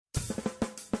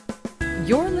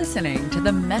You're listening to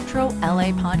the Metro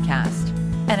LA Podcast,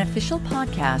 an official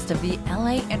podcast of the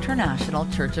LA International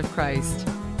Church of Christ.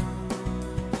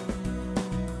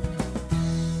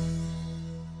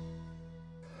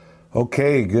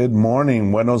 Okay, good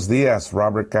morning. Buenos dias.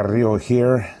 Robert Carrillo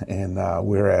here, and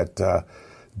we're at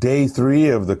day 3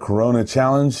 of the Corona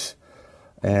Challenge,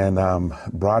 and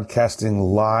broadcasting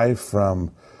live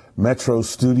from Metro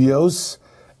Studios,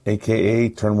 aka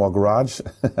Turnwell Garage.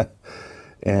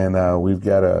 And we've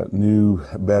got a new,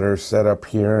 better setup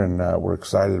here, and we're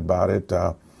excited about it.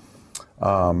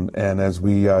 And as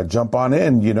we jump on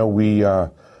in, you know, we,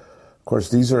 of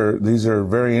course, these are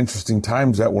very interesting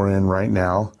times that we're in right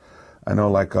now. I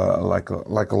know, like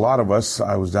a lot of us,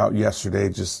 I was out yesterday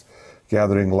just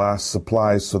gathering last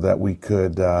supplies so that we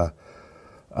could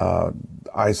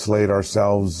isolate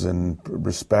ourselves and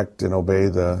respect and obey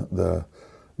the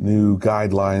new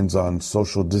guidelines on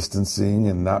social distancing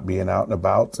and not being out and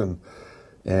about, and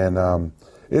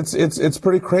it's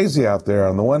pretty crazy out there.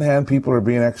 On the one hand, people are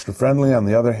being extra friendly. On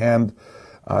the other hand,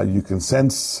 you can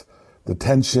sense the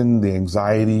tension, the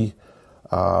anxiety.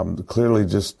 Clearly,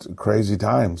 just crazy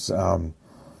times. You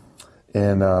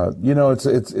know,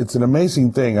 it's an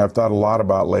amazing thing I've thought a lot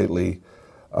about lately,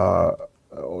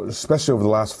 especially over the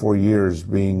last 4 years,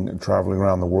 traveling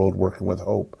around the world working with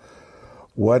Hope.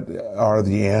 What are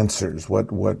the answers? What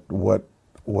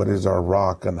is our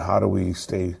rock, and how do we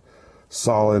stay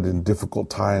solid in difficult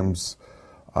times,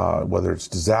 whether it's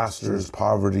disasters,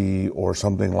 poverty, or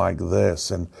something like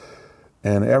this? And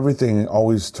everything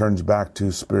always turns back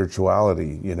to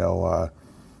spirituality. You know,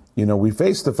 we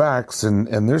face the facts,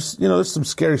 and there's some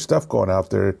scary stuff going out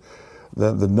there.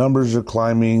 The numbers are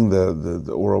climbing.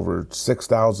 We're over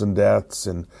 6,000 deaths,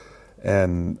 and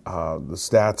the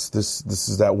stats. This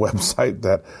is that website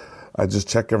that I just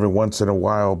check every once in a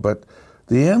while. But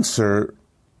the answer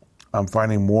I'm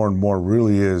finding more and more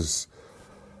really is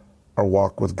our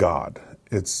walk with God.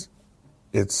 It's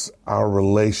our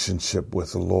relationship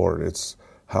with the Lord. It's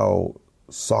how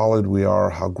solid we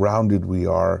are, how grounded we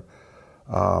are.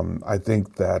 I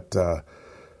think that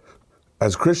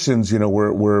as Christians, you know,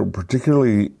 we're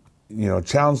particularly, you know,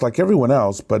 challenged like everyone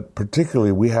else, but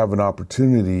particularly we have an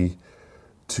opportunity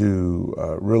to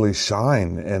really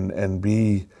shine and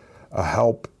be a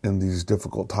help in these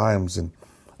difficult times. And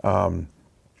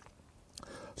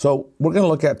so we're going to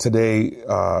look at today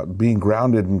being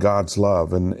grounded in God's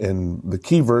love. And the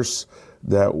key verse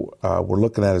that we're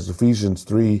looking at is Ephesians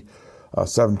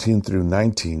 3:17 through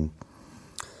 19.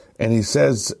 And he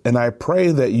says, "And I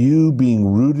pray that you, being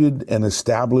rooted and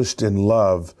established in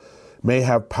love, may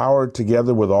have power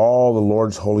together with all the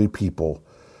Lord's holy people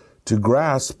to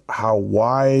grasp how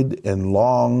wide and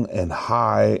long and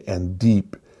high and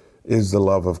deep is the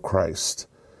love of Christ,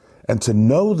 and to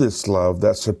know this love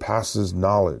that surpasses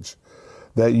knowledge,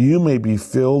 that you may be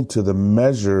filled to the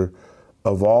measure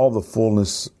of all the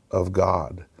fullness of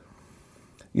God."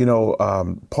 You know,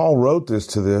 Paul wrote this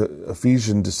to the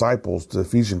Ephesian disciples, to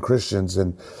Ephesian Christians,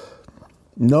 and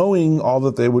knowing all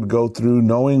that they would go through,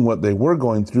 knowing what they were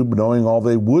going through, but knowing all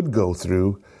they would go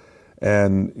through.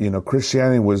 And, you know,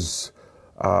 Christianity was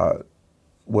a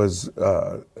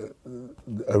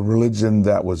religion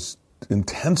that was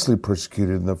intensely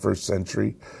persecuted in the first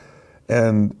century.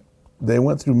 And they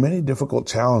went through many difficult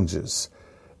challenges.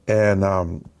 And,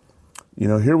 you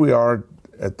know, here we are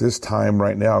at this time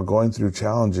right now going through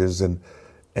challenges. And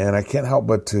I can't help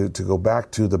but to go back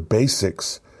to the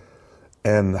basics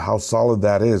and how solid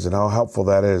that is and how helpful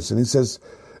that is. And he says,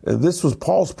 this was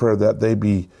Paul's prayer, that they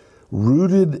be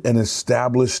rooted and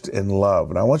established in love.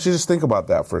 And I want you to just think about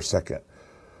that for a second.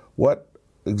 What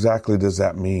exactly does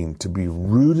that mean, to be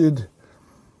rooted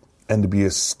and to be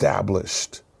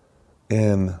established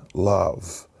in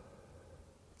love?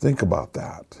 Think about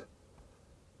that.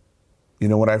 You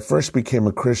know, when I first became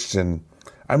a Christian,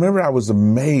 I remember I was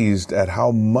amazed at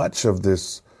how much of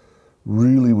this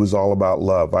really was all about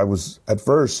love. I was, at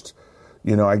first,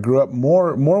 you know, I grew up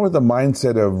more with the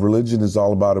mindset of religion is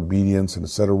all about obedience and a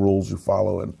set of rules you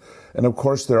follow. And of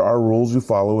course, there are rules you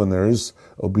follow and there is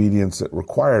obedience that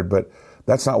required, but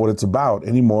that's not what it's about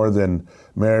any more than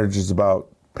marriage is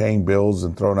about paying bills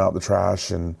and throwing out the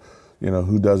trash and, you know,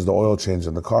 who does the oil change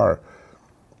in the car.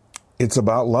 It's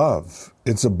about love.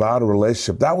 It's about a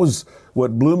relationship. That was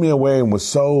what blew me away and was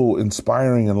so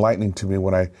inspiring and enlightening to me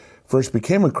when I first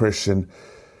became a Christian.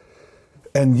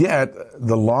 And yet,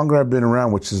 the longer I've been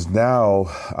around, which is now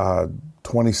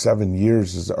 37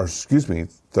 years as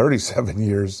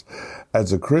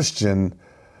a Christian,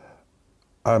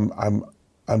 I'm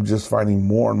just finding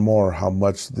more and more how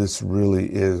much this really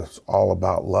is all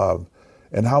about love,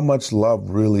 and how much love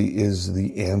really is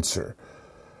the answer.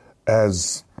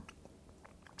 as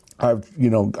many of you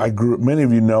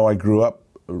know, I grew up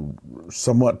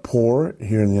somewhat poor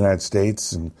here in the United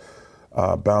States and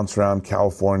bounced around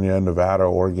California, Nevada,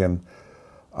 Oregon.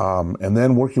 And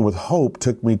then working with Hope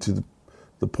took me to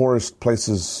the poorest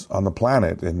places on the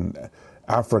planet in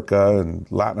Africa and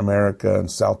Latin America and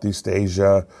Southeast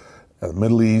Asia, the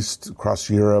Middle East, across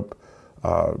Europe,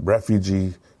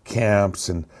 refugee camps.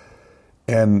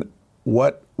 And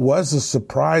what was a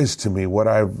surprise to me, what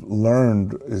I've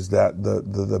learned is that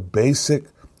the basic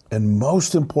and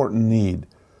most important need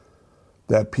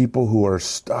that people who are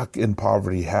stuck in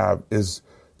poverty have is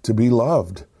to be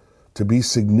loved, to be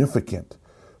significant,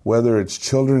 whether it's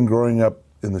children growing up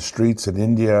in the streets in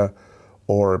India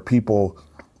or people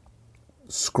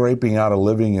scraping out a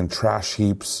living in trash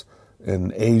heaps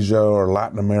in Asia or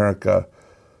Latin America.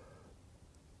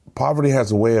 Poverty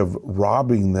has a way of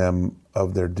robbing them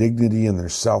of their dignity and their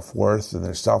self-worth and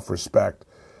their self-respect.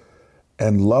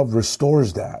 And love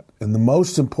restores that. And the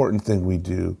most important thing we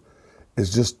do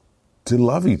is just to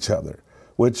love each other,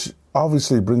 which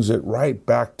obviously brings it right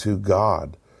back to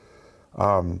God.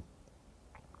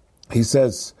 He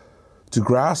says to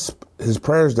grasp his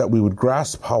prayers, that we would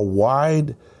grasp how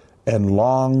wide and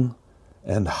long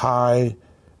and high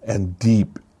and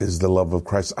deep is the love of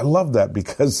Christ. I love that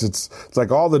because it's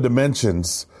like all the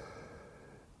dimensions,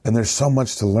 and there's so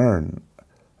much to learn.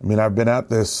 I mean, I've been at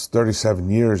this 37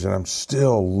 years and I'm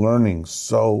still learning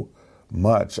so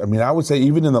much. I mean, I would say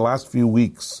even in the last few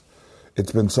weeks,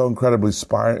 it's been so incredibly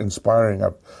inspiring.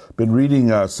 I've been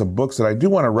reading some books that I do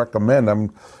want to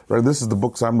recommend. This is the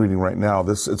books I'm reading right now.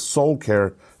 It's Soul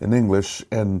Care in English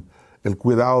and El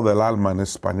Cuidado del Alma en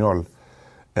Español,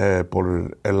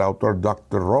 por el autor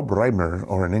Dr. Rob Reimer,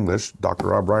 or in English, Dr.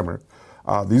 Rob Reimer.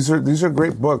 These are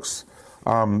great books.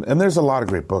 And there's a lot of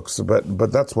great books,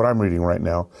 but that's what I'm reading right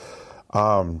now.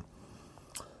 And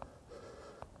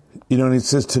he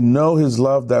says to know his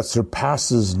love that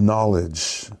surpasses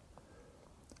knowledge.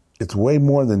 It's way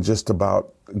more than just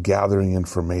about gathering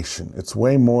information. It's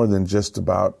way more than just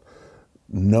about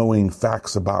knowing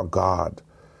facts about God.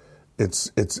 It's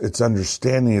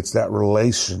understanding, it's that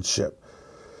relationship.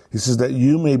 He says that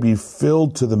you may be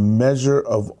filled to the measure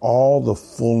of all the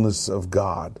fullness of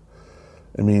God.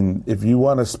 I mean, if you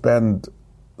want to spend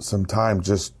some time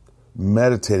just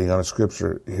meditating on a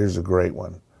scripture, here's a great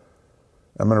one.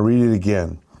 I'm going to read it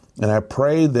again. And I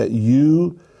pray that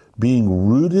you, being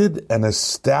rooted and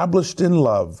established in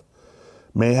love,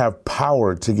 may have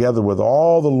power together with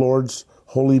all the Lord's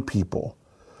holy people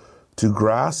to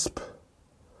grasp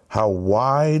how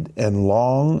wide and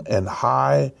long and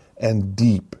high and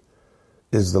deep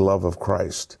is the love of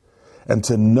Christ, and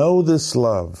to know this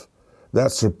love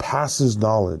that surpasses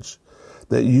knowledge,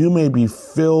 that you may be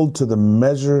filled to the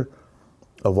measure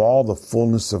of all the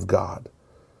fullness of God.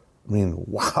 I mean,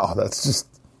 wow, it's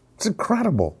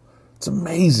incredible. It's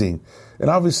amazing. And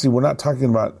obviously, we're not talking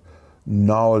about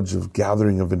knowledge of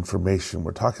gathering of information.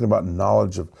 We're talking about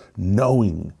knowledge of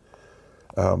knowing.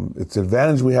 It's an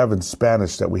advantage we have in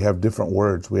Spanish that we have different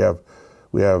words. We have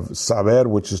saber,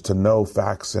 which is to know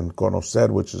facts, and conocer,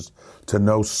 which is to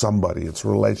know somebody. It's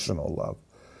relational love.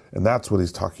 And that's what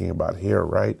he's talking about here,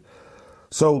 right?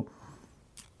 So,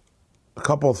 a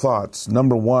couple of thoughts.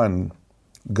 Number one,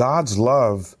 God's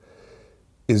love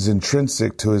is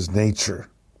intrinsic to his nature.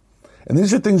 And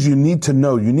these are things you need to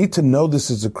know. You need to know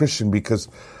this as a Christian because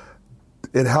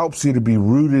it helps you to be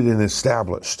rooted and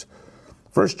established.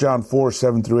 1 John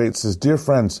 4:7-8 says, Dear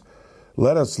friends,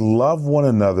 let us love one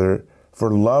another,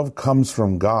 for love comes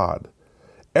from God.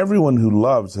 Everyone who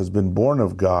loves has been born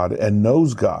of God and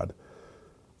knows God.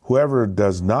 Whoever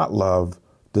does not love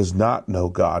does not know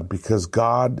God, because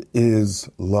God is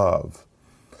love.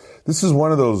 This is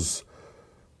one of those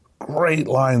great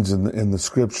lines in the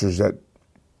scriptures that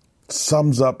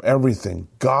sums up everything.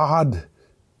 God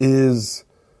is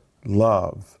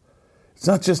love. It's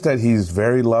not just that he's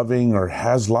very loving or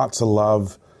has lots of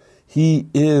love. He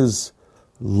is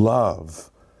love.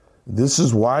 This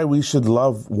is why we should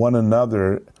love one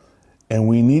another, and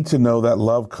we need to know that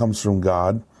love comes from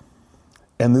God.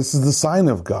 And this is the sign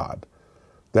of God,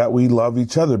 that we love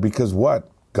each other, because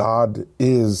what? God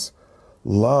is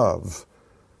love.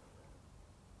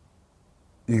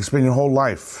 You can spend your whole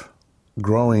life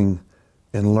growing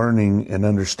and learning and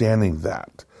understanding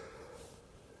that.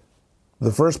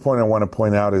 The first point I want to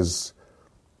point out is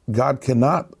God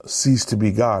cannot cease to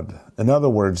be God. In other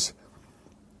words,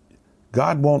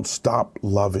 God won't stop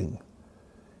loving.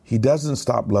 He doesn't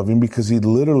stop loving because he'd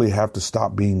literally have to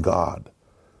stop being God.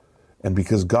 And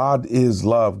because God is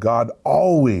love, God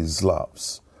always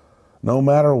loves. No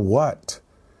matter what.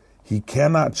 He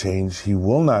cannot change. He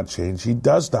will not change. He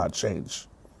does not change.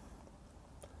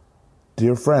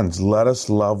 Dear friends, let us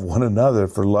love one another,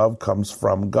 for love comes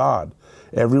from God.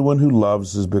 Everyone who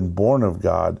loves has been born of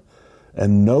God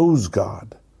and knows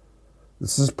God.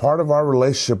 This is part of our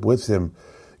relationship with him.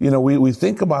 You know, we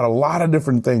think about a lot of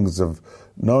different things of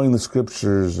knowing the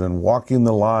scriptures and walking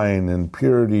the line and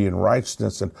purity and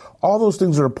righteousness, and all those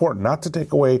things are important, not to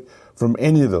take away from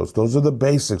any of those. Those are the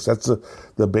basics. That's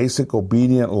the basic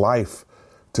obedient life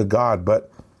to God.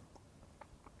 But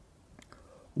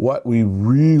what we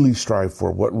really strive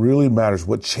for, what really matters,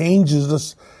 what changes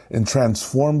us and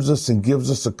transforms us and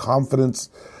gives us a confidence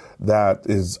that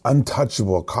is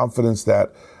untouchable, a confidence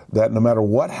that no matter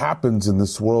what happens in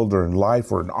this world or in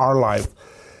life or in our life,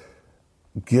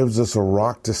 gives us a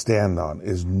rock to stand on,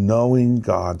 is knowing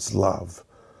God's love.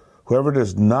 Whoever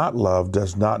does not love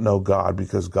does not know God,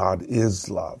 because God is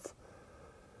love.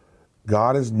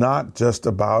 God is not just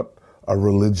about a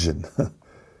religion.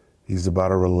 He's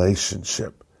about a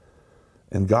relationship.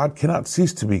 And God cannot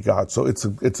cease to be God. So it's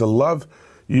a love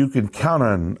you can count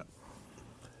on.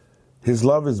 His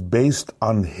love is based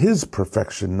on his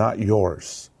perfection, not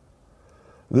yours.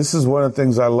 This is one of the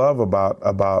things I love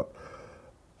about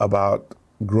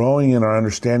growing in our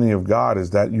understanding of God,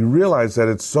 is that you realize that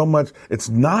it's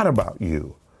not about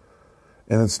you.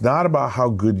 And it's not about how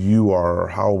good you are or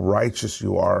how righteous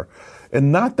you are.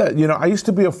 And not that, I used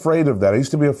to be afraid of that. I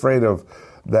used to be afraid of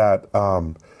that,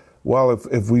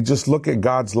 if we just look at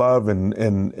God's love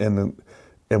and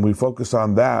we focus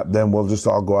on that, then we'll just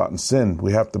all go out and sin.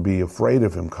 We have to be afraid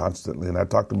of him constantly. And I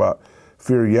talked about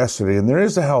fear yesterday, and there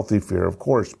is a healthy fear, of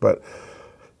course, but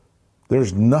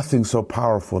there's nothing so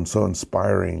powerful and so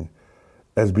inspiring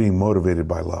as being motivated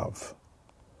by love.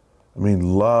 I mean,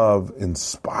 love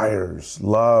inspires.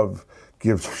 Love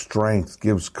gives strength,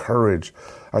 gives courage.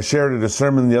 I shared at a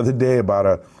sermon the other day about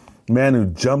a man who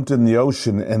jumped in the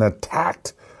ocean and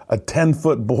attacked a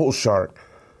 10-foot bull shark.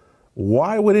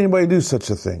 Why would anybody do such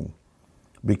a thing?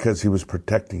 Because he was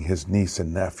protecting his niece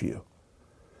and nephew.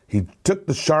 He took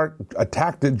the shark,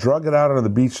 attacked it, drug it out onto the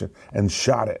beach, and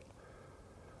shot it.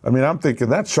 I mean, I'm thinking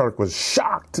that shark was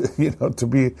shocked, to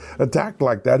be attacked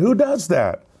like that. Who does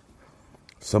that?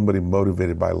 Somebody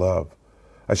motivated by love.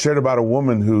 I shared about a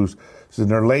woman who's in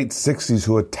her late 60s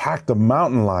who attacked a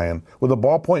mountain lion with a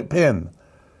ballpoint pen.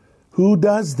 Who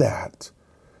does that?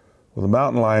 Well, the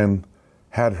mountain lion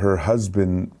had her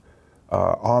husband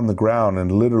on the ground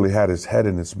and literally had his head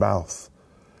in his mouth.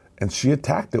 And she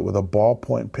attacked it with a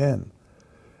ballpoint pen.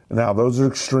 Now, those are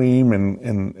extreme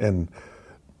and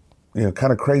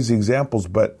kind of crazy examples,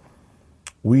 but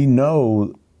we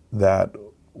know that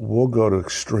we'll go to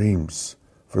extremes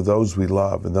for those we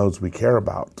love and those we care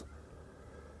about.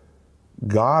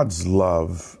 God's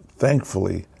love,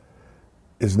 thankfully,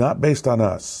 is not based on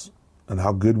us and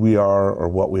how good we are or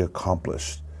what we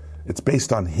accomplished. It's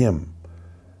based on him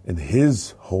and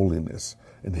his holiness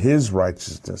and his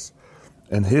righteousness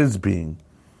and his being.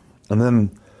 And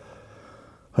then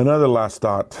another last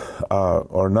thought,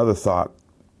 another thought,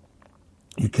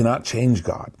 you cannot change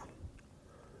God.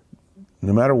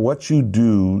 No matter what you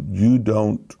do, you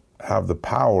don't have the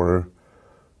power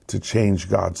to change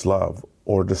God's love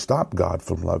or to stop God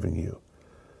from loving you.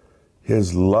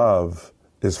 His love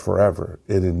is forever.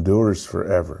 It endures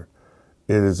forever.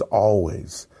 It is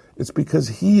always. It's because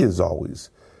he is always.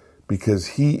 Because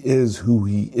he is who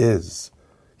he is.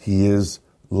 He is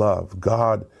love.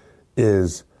 God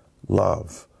is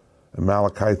love. In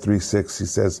Malachi 3:6, he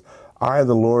says, I,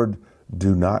 the Lord,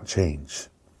 do not change.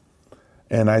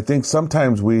 And I think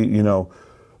sometimes we,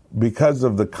 because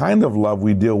of the kind of love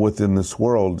we deal with in this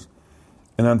world,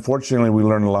 and unfortunately we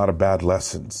learn a lot of bad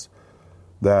lessons,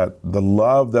 that the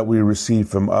love that we receive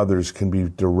from others can be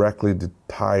directly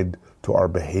tied to our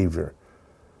behavior.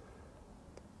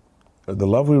 The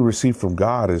love we receive from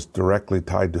God is directly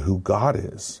tied to who God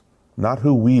is, not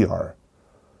who we are,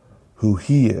 who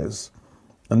he is.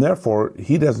 And therefore,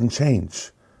 he doesn't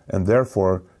change. And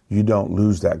therefore, you don't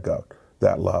lose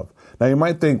that love. Now, you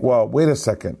might think, well, wait a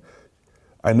second.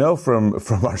 I know from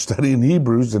our study in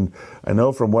Hebrews, and I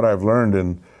know from what I've learned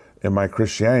in my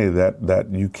Christianity that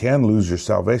you can lose your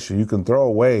salvation. You can throw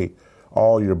away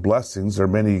all your blessings. There are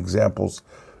many examples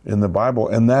in the Bible,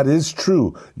 and that is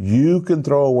true. You can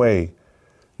throw away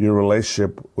your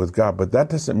relationship with God, but that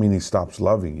doesn't mean he stops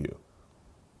loving you.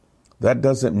 That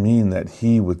doesn't mean that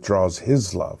he withdraws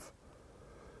his love.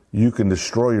 You can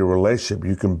destroy your relationship.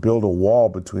 You can build a wall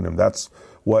between them. That's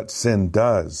what sin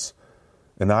does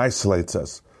and isolates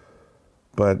us.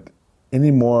 But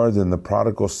any more than the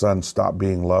prodigal son stopped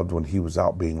being loved when he was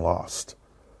out being lost.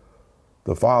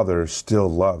 the Father still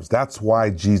loves. That's why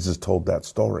Jesus told that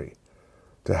story,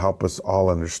 to help us all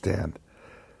understand.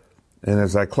 And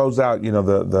as I close out,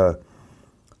 the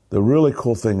really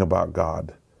cool thing about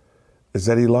God is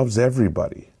that he loves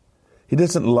everybody. He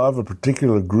doesn't love a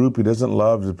particular group. He doesn't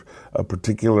love a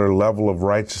particular level of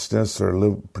righteousness or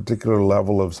a particular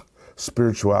level of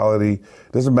spirituality.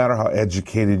 It doesn't matter how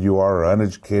educated you are or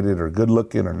uneducated or good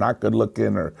looking or not good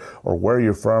looking or where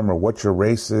you're from or what your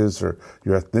race is or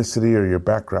your ethnicity or your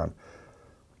background.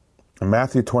 And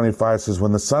Matthew 25 says,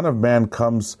 when the Son of Man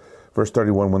comes, verse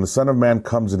 31, when the Son of Man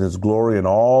comes in his glory and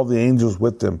all the angels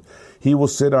with him, he will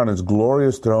sit on his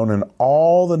glorious throne and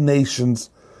all the nations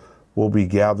will be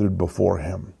gathered before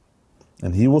him.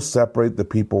 And he will separate the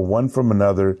people one from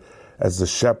another as the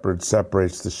shepherd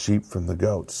separates the sheep from the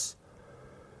goats.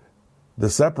 The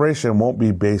separation won't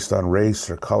be based on race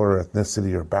or color,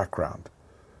 ethnicity, or background.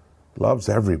 Loves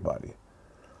everybody.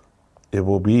 It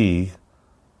will be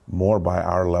more by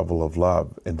our level of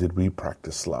love. And did we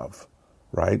practice love,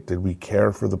 right? Did we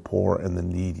care for the poor and the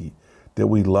needy? Did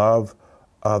we love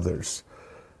others?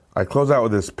 I close out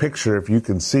with this picture, if you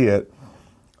can see it.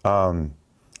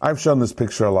 I've shown this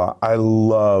picture a lot. I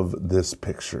love this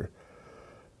picture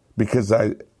because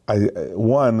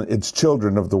it's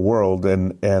children of the world,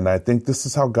 and I think this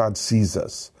is how God sees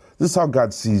us. This is how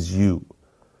God sees you.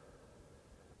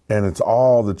 And it's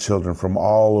all the children from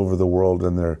all over the world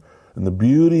and the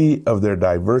beauty of their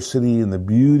diversity and the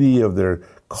beauty of their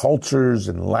cultures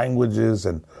and languages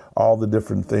and all the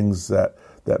different things that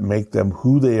make them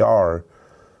who they are,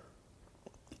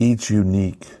 each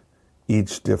unique,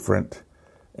 each different,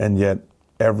 and yet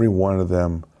every one of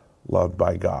them loved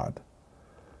by God.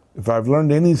 If I've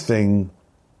learned anything,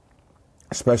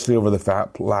 especially over the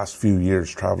last few years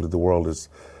traveling the world, is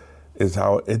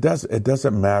how it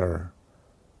doesn't matter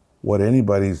what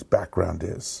anybody's background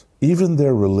is, even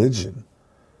their religion.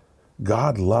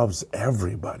 God loves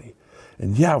everybody.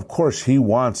 And yeah, of course, he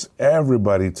wants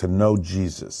everybody to know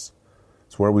Jesus.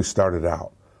 It's where we started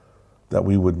out, that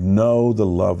we would know the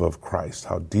love of Christ,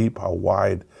 how deep, how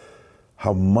wide,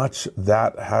 how much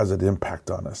that has an impact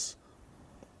on us.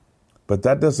 But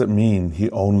that doesn't mean he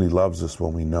only loves us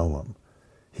when we know him.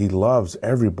 He loves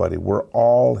everybody. We're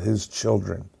all his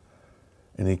children.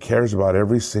 And he cares about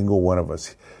every single one of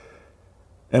us.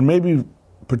 And maybe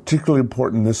particularly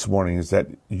important this morning is that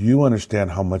you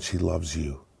understand how much he loves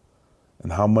you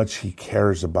and how much he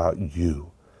cares about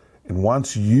you and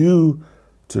wants you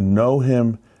to know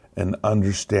him and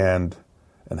understand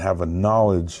and have a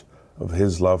knowledge of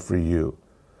his love for you.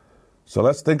 So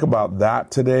let's think about that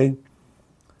today.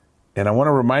 And I want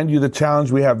to remind you the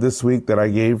challenge we have this week that I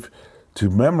gave to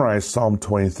memorize Psalm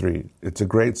 23. It's a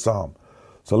great psalm.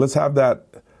 So let's have that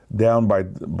down by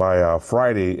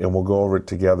Friday, and we'll go over it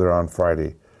together on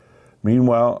Friday.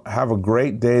 Meanwhile, have a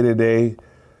great day today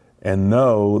and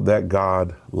know that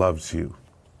God loves you.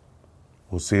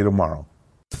 We'll see you tomorrow.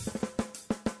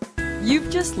 You've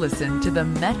just listened to the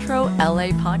Metro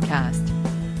LA podcast.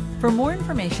 For more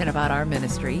information about our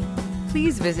ministry,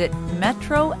 please visit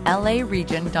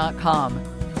metrolaregion.com